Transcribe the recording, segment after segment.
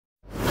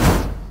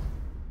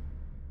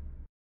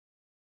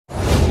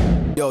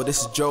Yo,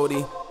 this is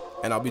Jodie,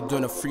 and I'll be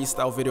doing a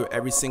freestyle video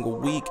every single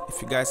week.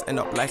 If you guys end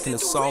up liking the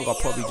song, I'll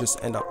probably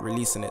just end up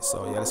releasing it.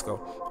 So yeah, let's go.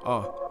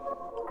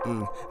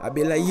 I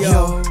be like,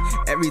 yo,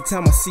 every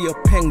time I see a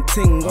peng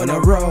ting on a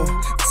roll,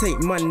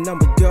 take my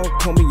number, girl,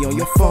 call me on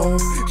your phone.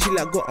 She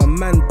like, got a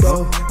man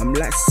though, I'm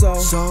like, so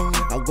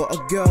I got a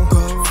girl,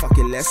 fuck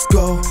it, let's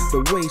go.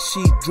 The way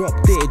she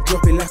dropped it,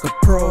 drop it like a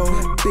pro.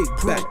 Big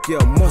back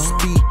girl, must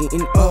be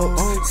eating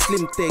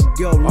slim thick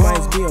girl,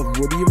 reminds me of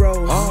Ruby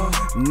Rose.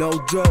 No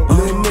joke,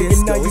 little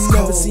nigga, now you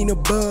never seen a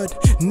bird.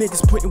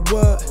 Niggas putting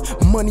word,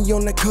 money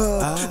on the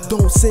curb,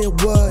 don't say a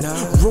word.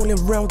 Rolling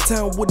round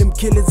town with them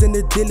killers and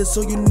the dealers,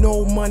 so you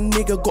know my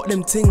nigga got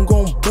them ting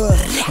on bird.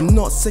 I'm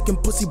not second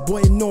pussy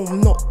boy, no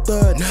I'm not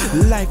third.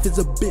 Life is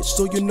a bitch,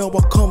 so you know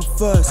I come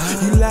first.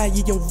 You lie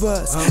in your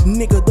verse,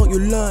 nigga, don't you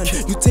learn?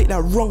 You take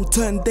that wrong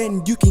turn,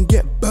 then you can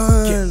get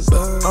burned.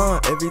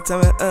 Every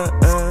time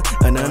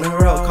and on a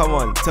roll. Come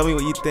on, tell me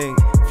what you think.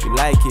 If you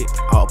like it,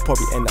 I'll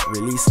probably end up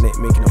releasing it,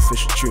 making an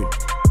official tune.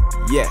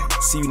 Yeah,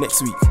 see you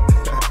next week.